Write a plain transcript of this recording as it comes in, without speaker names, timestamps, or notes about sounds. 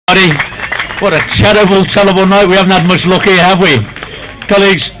What a terrible night. We haven't had much luck here, have we?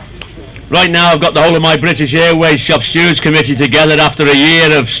 Colleagues, right now I've got the whole of my British Airways Shop Stewards Committee together after a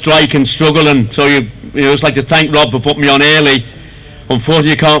year of strike and struggle, and so you just like to thank Rob for putting me on early.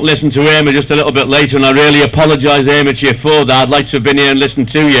 Unfortunately, you can't listen to Irma just a little bit later, and I really apologise, Irma, to you for that. I'd like to have been here and listened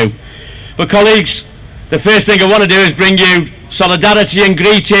to you. But colleagues, the first thing I want to do is bring you solidarity and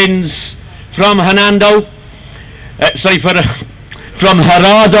greetings from Fernando. From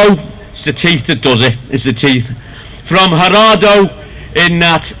Gerardo. It's the teeth that does it. It's the teeth. From Gerardo in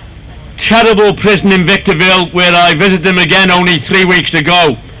that terrible prison in Victorville, where I visited him again only 3 weeks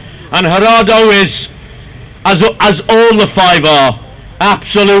ago. And Gerardo is, as all the five are,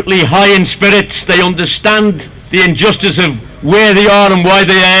 absolutely high in spirits. They understand the injustice of where they are and why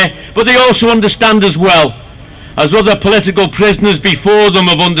they are, but they also understand as well, as other political prisoners before them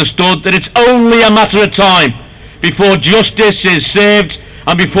have understood, that it's only a matter of time before justice is served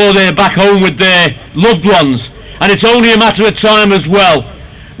and before they're back home with their loved ones. And it's only a matter of time as well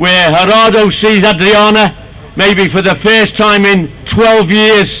where Gerardo sees Adriana, maybe for the first time in 12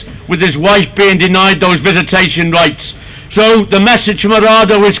 years, with his wife being denied those visitation rights. So the message from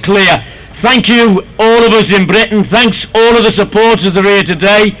Gerardo is clear. Thank you, all of us in Britain. Thanks all of the supporters that are here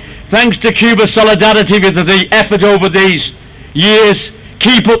today. Thanks to Cuba Solidarity for the effort over these years.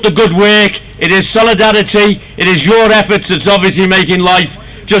 Keep up the good work. It is solidarity, it is your efforts that's obviously making life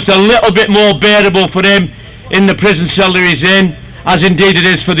just a little bit more bearable for him in the prison cell that he's in, as indeed it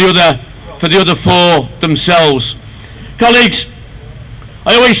is for the other four themselves. Colleagues,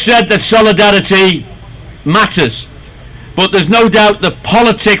 I always said that solidarity matters, but there's no doubt that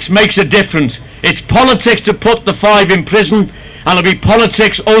politics makes a difference. It's politics to put the five in prison, and it'll be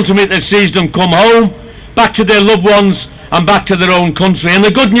politics ultimately that sees them come home, back to their loved ones and back to their own country. And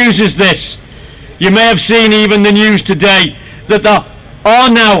the good news is this: you may have seen even the news today that there are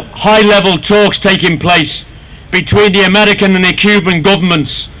now high-level talks taking place between the American and the Cuban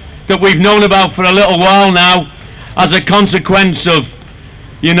governments that we've known about for a little while now, as a consequence of,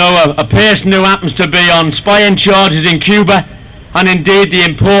 you know, a person who happens to be on spying charges in Cuba, and indeed the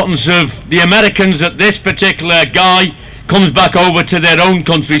importance of the Americans that this particular guy comes back over to their own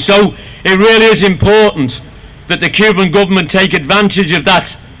country. So it really is important that the Cuban government take advantage of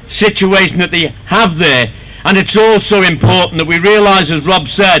that situation that they have there, and it's also important that we realise, as Rob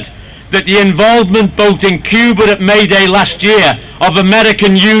said, that the involvement both in Cuba at May Day last year of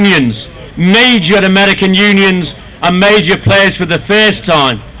American unions, major American unions and major players for the first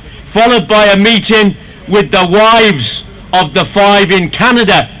time, followed by a meeting with the wives of the five in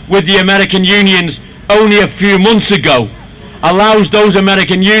Canada with the American unions only a few months ago, allows those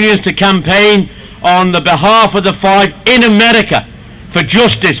American unions to campaign on the behalf of the five in America for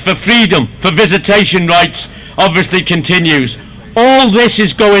justice, for freedom, for visitation rights, obviously continues. All this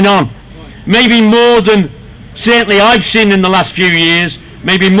is going on, maybe more than certainly I've seen in the last few years,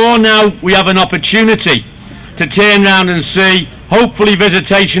 maybe more now. We have an opportunity to turn around and see, hopefully,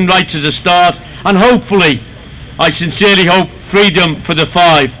 visitation rights as a start, and hopefully, I sincerely hope, freedom for the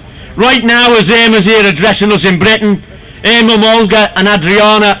five. Right now, as Irma's here addressing us in Britain, Irma, Olga and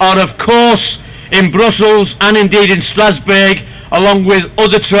Adriana are of course in Brussels and indeed in Strasbourg, along with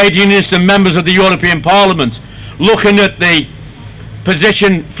other trade unionists and members of the European Parliament, looking at the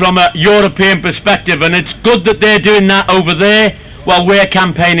position from a European perspective, and it's good that they're doing that over there while we're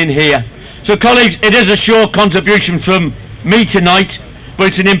campaigning here. So colleagues, it is a short contribution from me tonight, but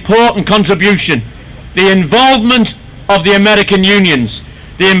it's an important contribution. The involvement of the American unions,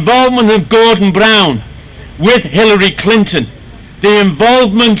 the involvement of Gordon Brown with Hillary Clinton, the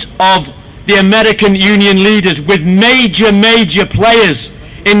involvement of the American union leaders with major players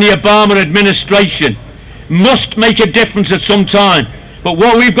in the Obama administration must make a difference at some time. But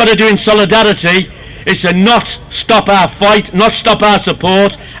what we've got to do in solidarity is to not stop our fight, not stop our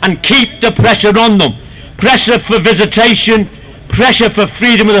support, and keep the pressure on them. Pressure for visitation, pressure for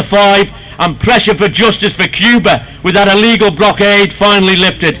freedom of the five, and pressure for justice for Cuba with that illegal blockade finally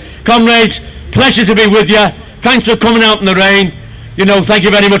lifted. Comrades, pleasure to be with you. Thanks for coming out in the rain. You know, thank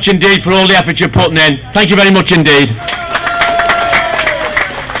you very much indeed for all the effort you're putting in. Thank you very much indeed.